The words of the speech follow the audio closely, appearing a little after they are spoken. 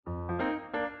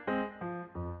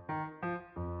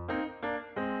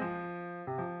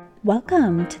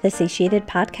Welcome to the Satiated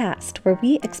Podcast, where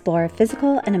we explore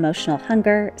physical and emotional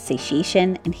hunger,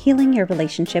 satiation, and healing your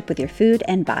relationship with your food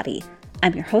and body.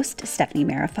 I'm your host, Stephanie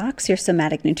Mara Fox, your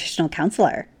somatic nutritional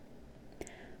counselor.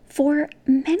 For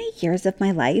many years of my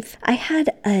life, I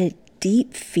had a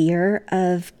deep fear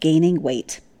of gaining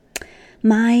weight.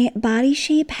 My body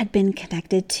shape had been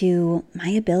connected to my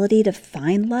ability to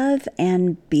find love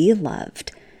and be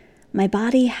loved. My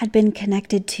body had been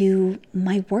connected to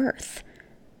my worth.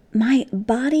 My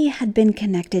body had been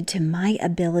connected to my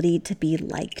ability to be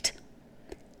liked.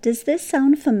 Does this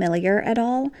sound familiar at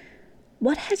all?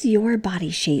 What has your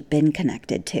body shape been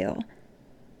connected to?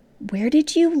 Where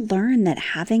did you learn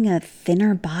that having a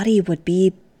thinner body would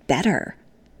be better?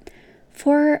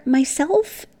 For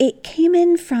myself, it came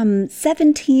in from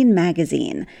 17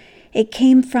 magazine. It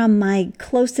came from my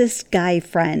closest guy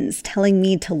friends telling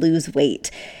me to lose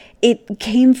weight. It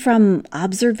came from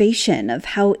observation of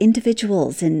how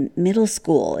individuals in middle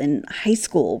school and high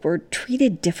school were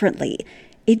treated differently.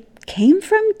 It came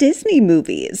from Disney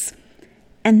movies.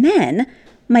 And then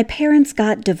my parents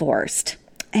got divorced,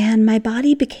 and my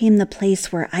body became the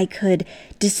place where I could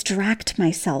distract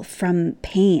myself from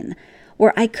pain,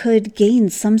 where I could gain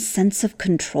some sense of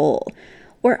control,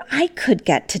 where I could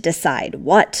get to decide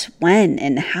what, when,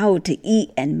 and how to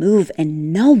eat and move,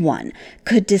 and no one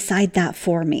could decide that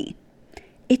for me.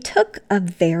 It took a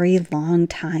very long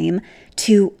time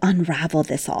to unravel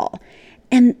this all,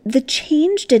 and the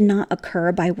change did not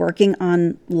occur by working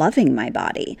on loving my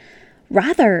body.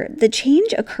 Rather, the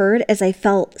change occurred as I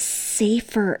felt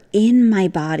safer in my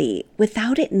body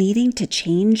without it needing to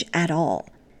change at all.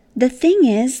 The thing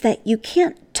is that you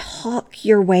can't talk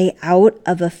your way out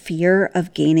of a fear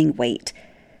of gaining weight.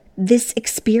 This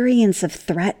experience of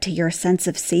threat to your sense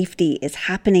of safety is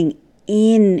happening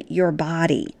in your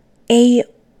body. A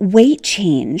weight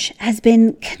change has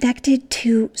been connected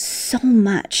to so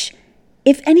much.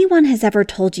 If anyone has ever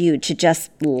told you to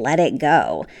just let it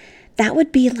go, that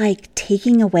would be like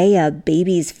taking away a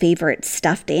baby's favorite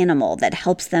stuffed animal that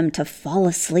helps them to fall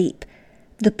asleep.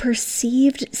 The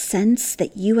perceived sense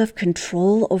that you have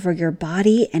control over your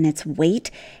body and its weight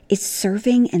is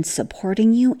serving and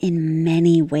supporting you in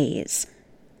many ways.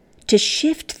 To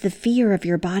shift the fear of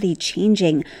your body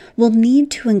changing will need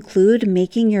to include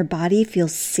making your body feel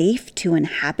safe to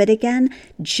inhabit again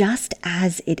just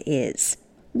as it is.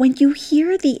 When you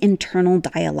hear the internal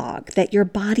dialogue that your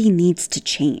body needs to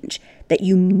change, that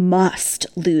you must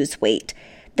lose weight,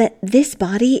 that this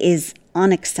body is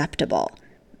unacceptable,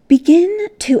 begin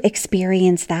to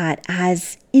experience that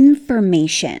as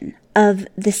information of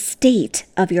the state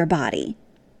of your body.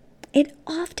 It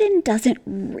often doesn't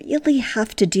really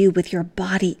have to do with your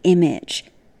body image.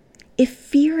 If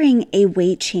fearing a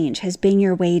weight change has been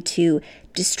your way to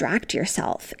distract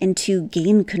yourself and to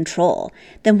gain control,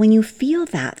 then when you feel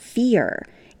that fear,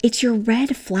 it's your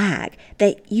red flag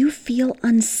that you feel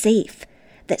unsafe,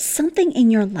 that something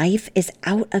in your life is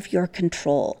out of your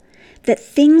control, that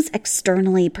things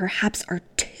externally perhaps are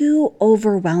too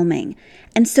overwhelming,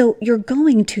 and so you're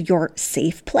going to your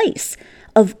safe place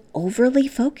of overly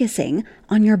focusing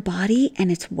on your body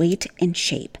and its weight and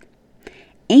shape.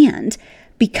 And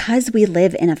because we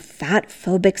live in a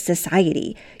fat-phobic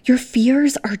society, your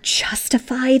fears are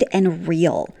justified and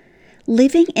real.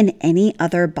 Living in any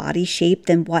other body shape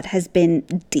than what has been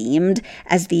deemed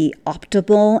as the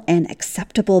optimal and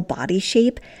acceptable body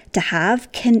shape to have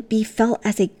can be felt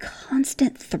as a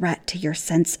constant threat to your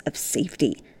sense of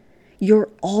safety. You're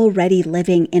already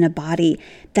living in a body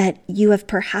that you have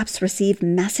perhaps received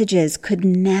messages could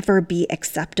never be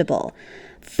acceptable,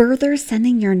 further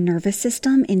sending your nervous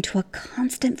system into a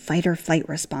constant fight or flight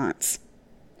response.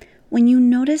 When you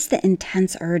notice the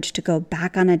intense urge to go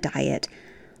back on a diet,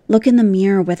 look in the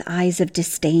mirror with eyes of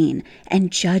disdain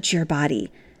and judge your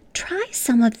body, try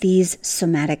some of these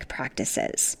somatic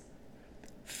practices.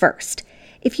 First,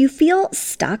 if you feel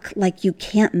stuck like you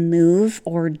can't move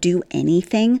or do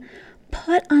anything,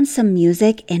 put on some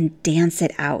music and dance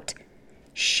it out.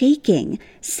 Shaking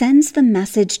sends the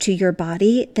message to your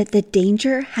body that the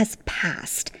danger has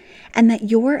passed and that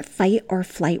your fight or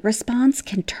flight response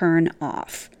can turn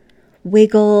off.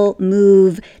 Wiggle,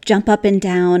 move, jump up and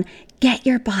down, get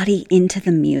your body into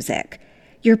the music.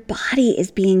 Your body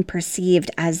is being perceived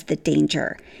as the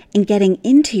danger, and getting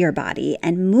into your body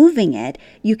and moving it,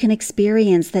 you can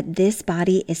experience that this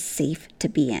body is safe to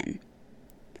be in.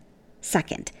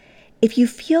 Second, if you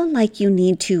feel like you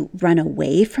need to run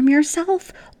away from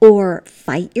yourself or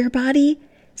fight your body,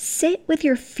 sit with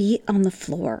your feet on the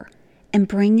floor and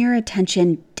bring your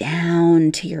attention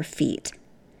down to your feet.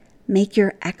 Make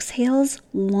your exhales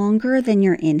longer than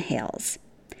your inhales.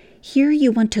 Here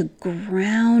you want to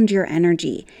ground your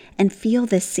energy and feel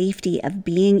the safety of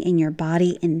being in your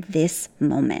body in this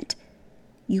moment.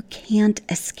 You can't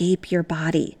escape your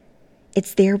body.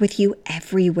 It's there with you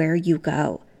everywhere you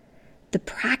go. The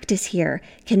practice here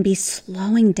can be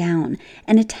slowing down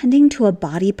and attending to a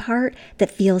body part that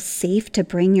feels safe to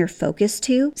bring your focus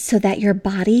to so that your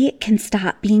body can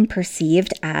stop being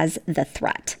perceived as the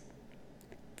threat.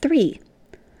 3.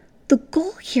 The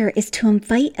goal here is to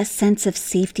invite a sense of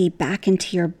safety back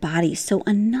into your body. So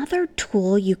another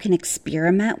tool you can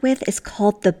experiment with is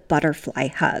called the butterfly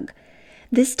hug.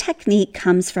 This technique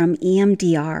comes from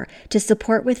EMDR to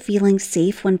support with feeling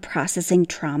safe when processing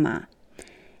trauma.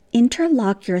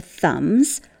 Interlock your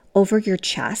thumbs over your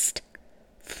chest.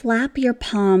 Flap your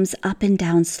palms up and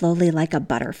down slowly like a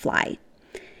butterfly.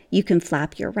 You can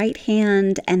flap your right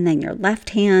hand and then your left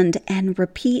hand and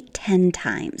repeat 10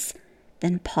 times.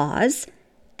 Then pause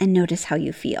and notice how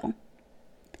you feel.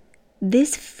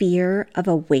 This fear of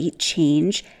a weight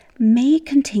change may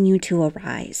continue to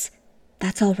arise.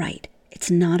 That's all right. It's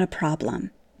not a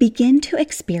problem. Begin to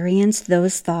experience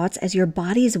those thoughts as your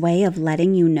body's way of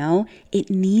letting you know it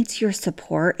needs your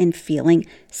support in feeling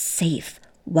safe,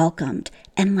 welcomed,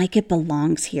 and like it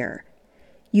belongs here.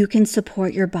 You can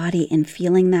support your body in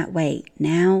feeling that way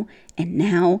now and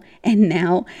now and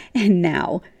now and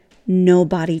now. No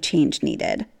body change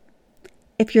needed.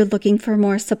 If you're looking for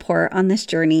more support on this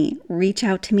journey, reach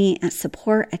out to me at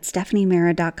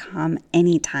support@stephaniemera.com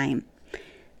anytime.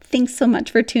 Thanks so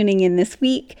much for tuning in this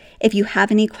week. If you have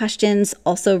any questions,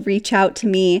 also reach out to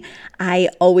me. I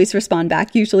always respond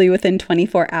back, usually within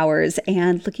 24 hours,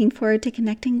 and looking forward to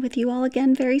connecting with you all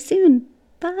again very soon.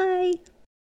 Bye.